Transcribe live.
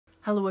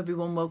Hello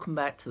everyone, welcome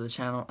back to the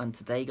channel, and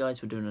today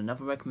guys we're doing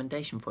another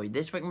recommendation for you.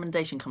 This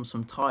recommendation comes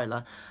from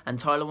Tyler, and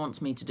Tyler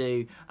wants me to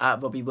do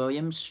Robbie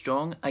Williams,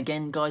 Strong.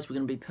 Again guys, we're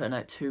going to be putting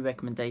out two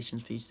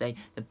recommendations for you today.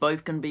 They're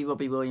both going to be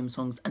Robbie Williams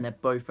songs, and they're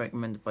both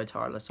recommended by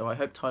Tyler. So I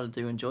hope Tyler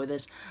do enjoy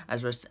this,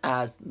 as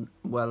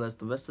well as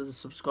the rest of the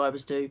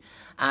subscribers do.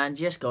 And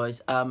yes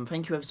guys,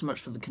 thank you ever so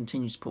much for the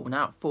continued support. We're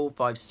now at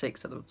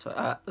 456 at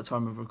the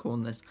time of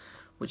recording this,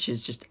 which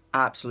is just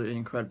absolutely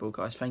incredible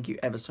guys. Thank you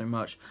ever so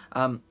much.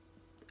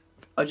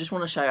 I just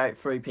want to shout out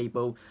three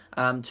people,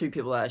 two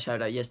people that I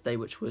shouted out yesterday,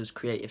 which was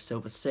Creative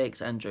Silver 6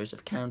 and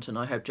Joseph Counton.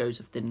 I hope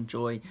Joseph did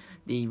enjoy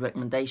the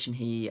recommendation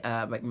he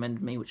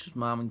recommended me, which was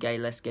Mom and Gay,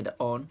 Let's Get It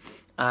On.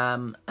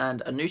 And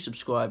a new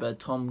subscriber,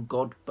 Tom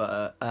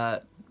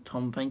Godber.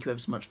 Tom, thank you ever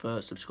so much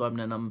for subscribing,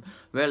 and I'm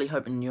really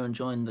hoping you're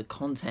enjoying the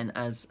content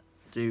as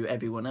do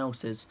everyone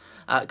else's.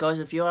 Guys,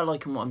 if you are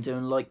liking what I'm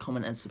doing, like,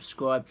 comment and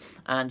subscribe,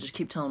 and just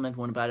keep telling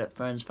everyone about it,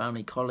 friends,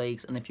 family,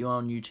 colleagues. And if you are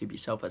on YouTube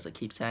yourself, as I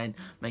keep saying,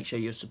 make sure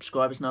your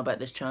subscribers know about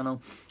this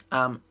channel.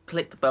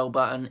 Click the bell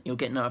button, you'll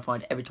get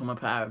notified every time I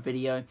put out a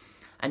video.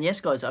 And yes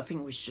guys, I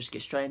think we should just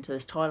get straight into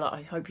this. Tyler,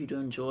 I hope you do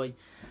enjoy,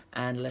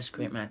 and let's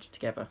create magic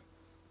together.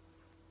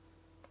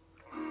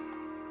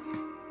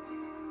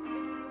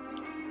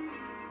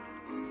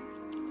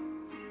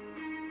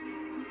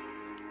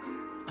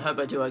 I hope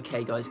I do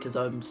okay guys, because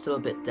I'm still a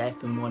bit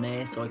deaf in one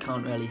ear, so I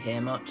can't really hear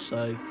much,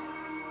 so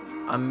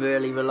I'm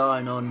really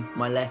relying on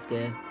my left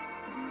ear.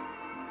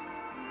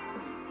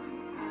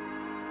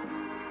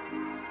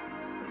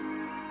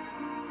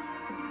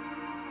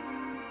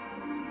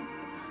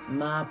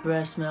 My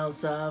breath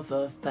smells of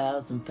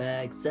 1,000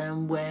 fags,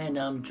 and when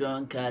I'm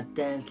drunk I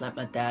dance like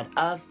my dad.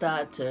 I've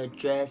started to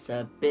dress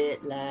a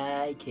bit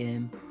like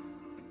him.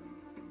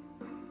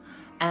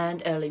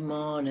 And early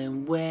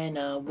morning when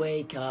I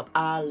wake up,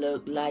 I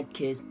look like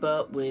Kiss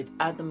but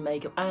without the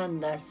makeup, and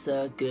that's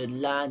a good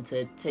line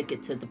to take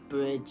it to the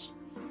bridge.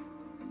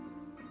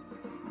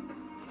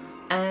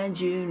 And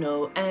you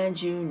know,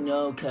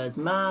 cause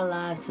my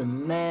life's a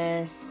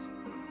mess,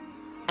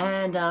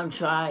 and I'm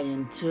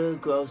trying to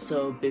grow,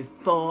 so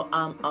before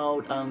I'm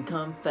old I'll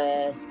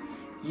confess.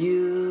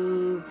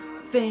 You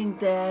think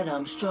that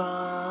I'm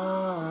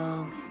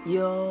strong,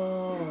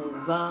 you're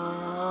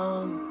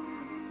wrong.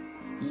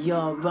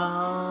 You're wrong.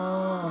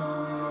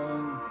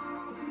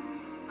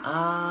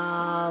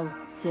 I'll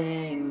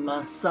sing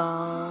my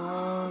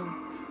song,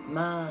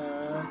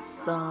 my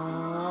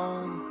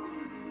song,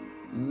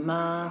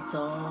 my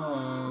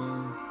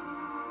song.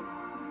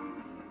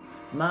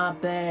 My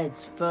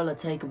bed's full of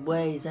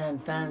takeaways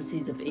and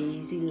fantasies of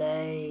easy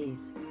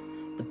lays.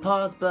 The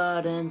pause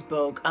button's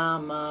broke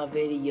on my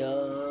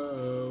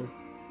video.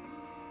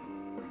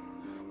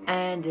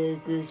 And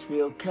is this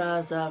real?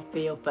 Cause I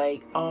feel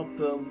fake.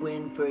 Oprah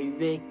Winfrey,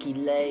 Ricky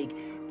Lake,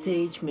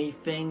 teach me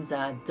things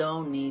I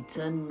don't need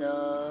to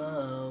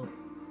know.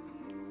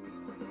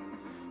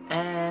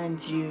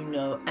 And you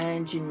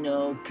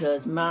know,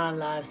 cause my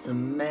life's a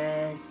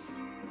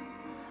mess,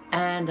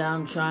 and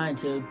I'm trying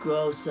to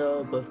grow,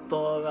 so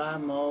before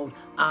I'm old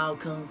I'll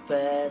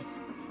confess.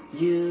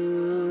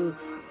 You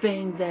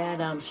think that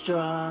I'm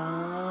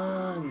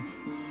strong,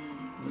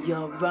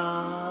 you're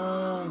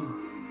wrong.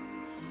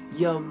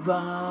 You're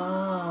wrong.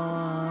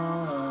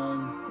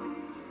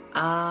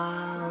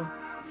 I'll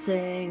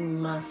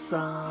sing my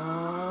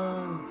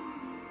song,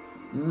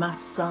 my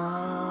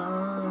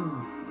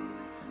song,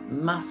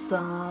 my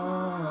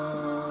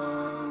song.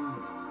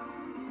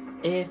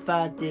 If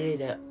I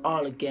did it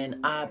all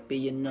again, I'd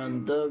be a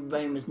nun. The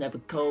rain was never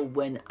cold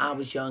when I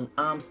was young.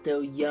 I'm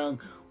still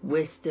young,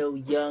 we're still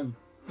young,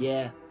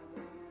 yeah.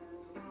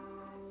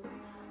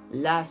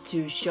 Life's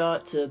too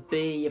short to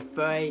be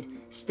afraid.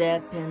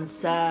 Step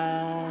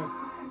inside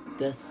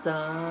the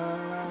sun.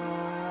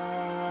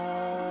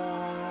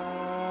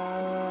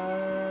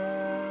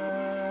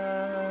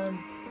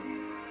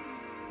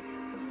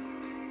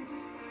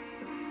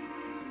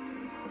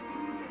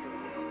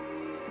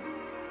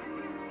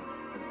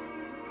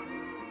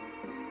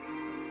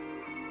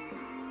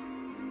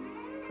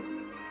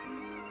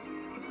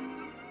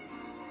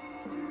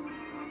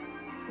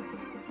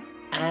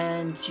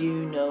 And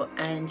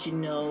you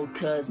know,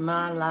 cause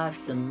my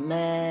life's a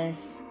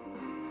mess,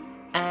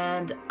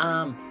 and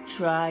I'm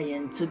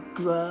trying to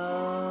grow.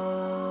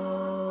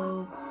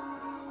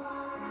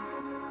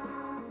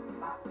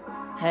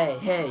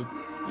 Hey,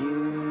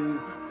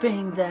 you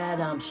think that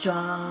I'm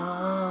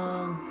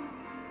strong,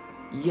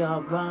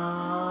 you're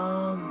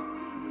wrong,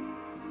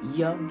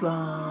 you're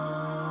wrong.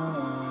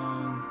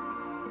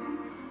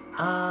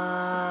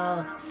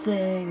 I'll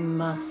sing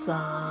my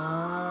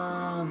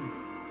song,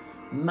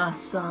 my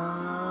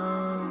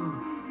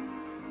song,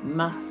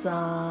 my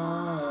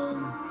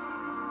song.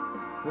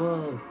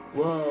 Whoa,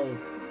 whoa,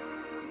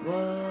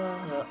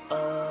 whoa,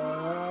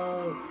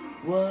 oh,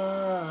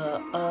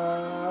 whoa,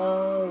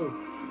 oh,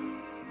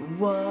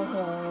 whoa,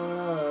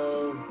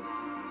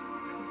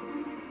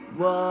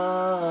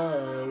 whoa,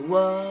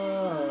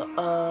 whoa,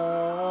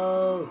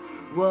 oh,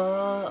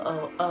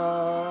 whoa,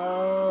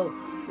 oh,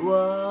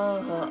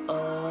 whoa,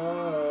 oh.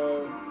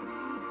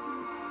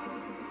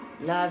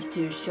 Life's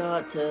too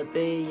short to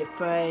be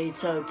afraid,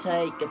 so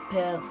take a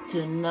pill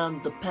to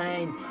numb the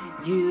pain.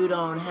 You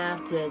don't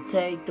have to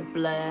take the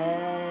blame.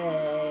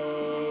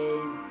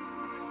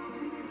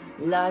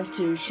 Life's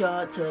too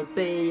short to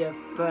be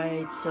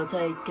afraid, so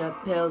take a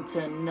pill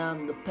to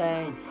numb the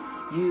pain.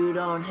 You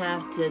don't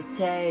have to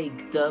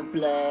take the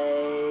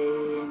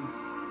blame.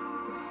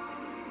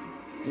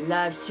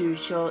 Life's too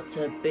short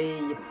to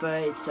be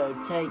afraid, so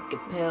take a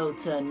pill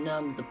to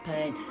numb the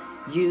pain.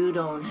 You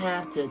don't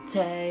have to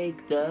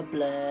take the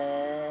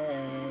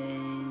blame.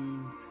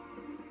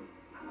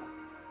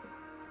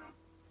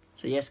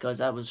 So yes guys,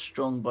 that was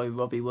Strong by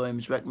Robbie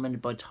Williams,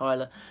 recommended by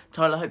Tyler.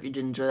 Tyler, I hope you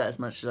did enjoy that as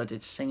much as I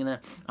did singing it.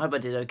 I hope I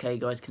did okay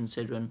guys,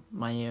 considering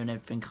my ear and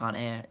everything can't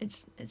hear.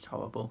 It's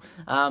horrible.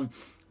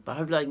 But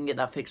hopefully I can get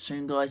that fixed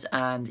soon guys.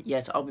 And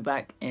yes, I'll be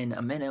back in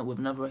a minute with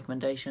another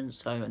recommendation.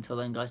 So until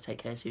then guys, take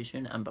care, see you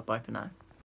soon, and bye bye for now.